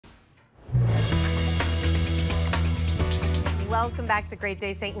welcome back to Great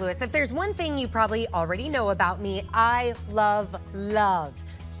Day St. Louis. If there's one thing you probably already know about me, I love love.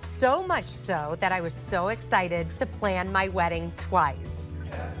 So much so that I was so excited to plan my wedding twice.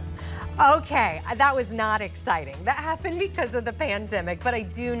 Okay, that was not exciting. That happened because of the pandemic, but I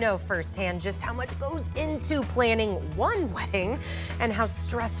do know firsthand just how much goes into planning one wedding and how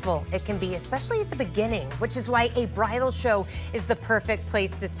stressful it can be, especially at the beginning, which is why a bridal show is the perfect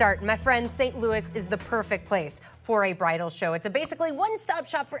place to start. My friends, St. Louis is the perfect place for a bridal show. It's a basically one-stop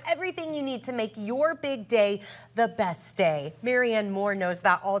shop for everything you need to make your big day the best day. Marianne Moore knows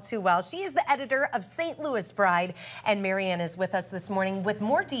that all too well. She is the editor of St. Louis Bride, and Marianne is with us this morning with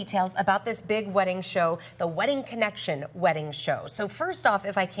more details about this big wedding show, the Wedding Connection Wedding Show. So first off,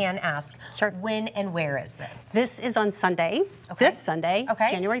 if I can ask, sure, when and where is this? This is on Sunday, this Sunday,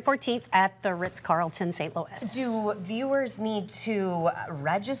 January 14th at the Ritz-Carlton, St. Louis. Do viewers need to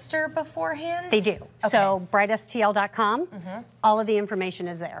register beforehand? They do. So bridestl.com, all of the information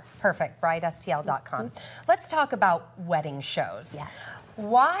is there. Perfect, bridestl.com. Let's talk about wedding shows. Yes.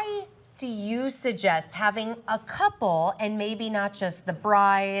 Why do you suggest having a couple and maybe not just the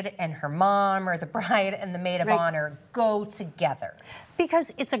bride and her mom or the bride and the maid of honor go together?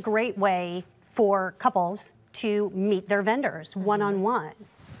 Because it's a great way for couples to meet their vendors one-on-one.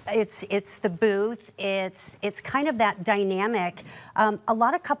 It's the booth, it's kind of that dynamic. A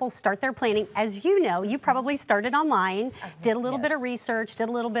lot of couples start their planning, as you know, you probably started online, did a little bit of research, did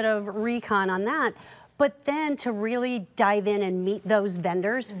a little bit of recon on that. But then to really dive in and meet those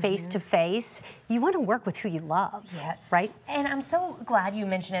vendors face to face, you want to work with who you love. Yes. Right? And I'm so glad you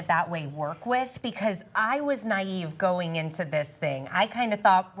mentioned it that way, work with, because I was naive going into this thing. I kind of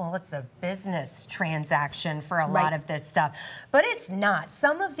thought, well, it's a business transaction for a lot of this stuff. But it's not.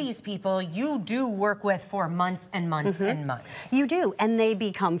 Some of these people you do work with for months and months and months. You do. And they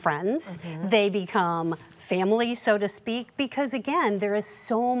become friends. They become family, so to speak, because again, there is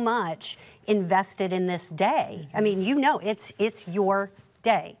so much invested in this day. I mean, you know, it's your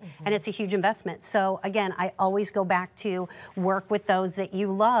day and it's a huge investment. So again, I always go back to work with those that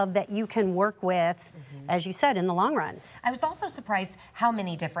you love, that you can work with, as you said, in the long run. I was also surprised how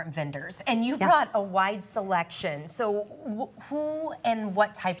many different vendors, and you brought a wide selection. So who and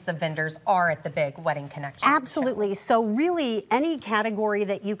what types of vendors are at the big Wedding Connection Absolutely. show? So really any category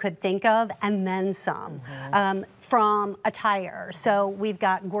that you could think of and then some. From attire. So we've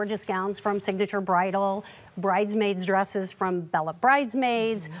got gorgeous gowns from Signature Bridal, bridesmaids dresses from Bella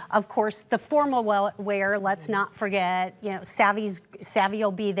Bridesmaids, of course the formal wear, let's not forget, you know, Savvy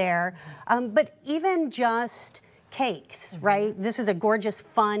will be there, but even just cakes, right? This is a gorgeous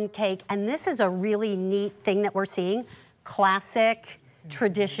fun cake, and this is a really neat thing that we're seeing, classic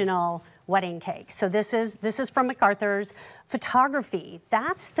traditional wedding cake. So this is from MacArthur's. Photography,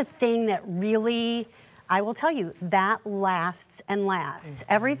 that's the thing that really, I will tell you, that lasts and lasts.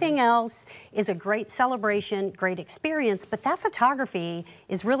 Everything else is a great celebration, great experience, but that photography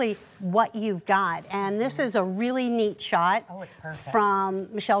is really what you've got. And this is a really neat shot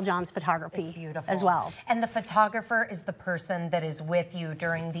from Michelle John's photography. It's beautiful. As well. And the photographer is the person that is with you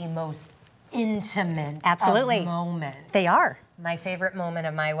during the most intimate of moments. They are. My favorite moment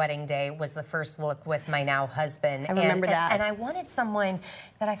of my wedding day was the first look with my now husband. I remember that. And I wanted someone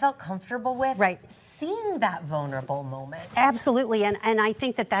that I felt comfortable with seeing that vulnerable moment. Absolutely, and I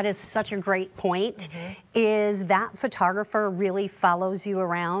think that is such a great point, is that photographer really follows you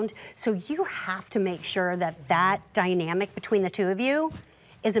around. So you have to make sure that that dynamic between the two of you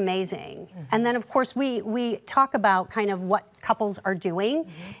is amazing. And then of course we talk about kind of what couples are doing.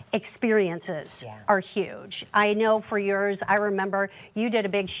 Experiences are huge. I know for yours, I remember you did a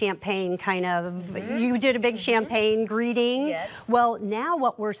big champagne kind of, you did a big champagne greeting. Well, now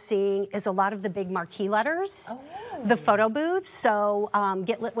what we're seeing is a lot of the big marquee letters. The photo booth, so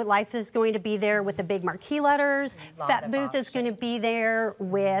Get Lit with Life is going to be there with the big marquee letters. Fat Booth is going to be there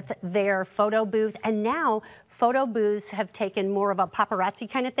with their photo booth. And now photo booths have taken more of a paparazzi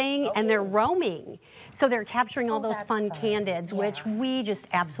kind of thing, and they're roaming. So they're capturing all those fun candids, which we just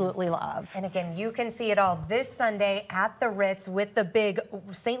absolutely love. And again, you can see it all this Sunday at the Ritz with the big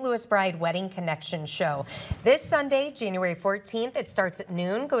St. Louis Bride Wedding Connection show. This Sunday, January 14th, it starts at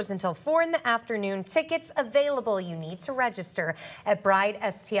noon, goes until 4 in the afternoon. Tickets available. You need to register at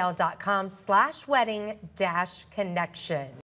bridestl.com/wedding-connection.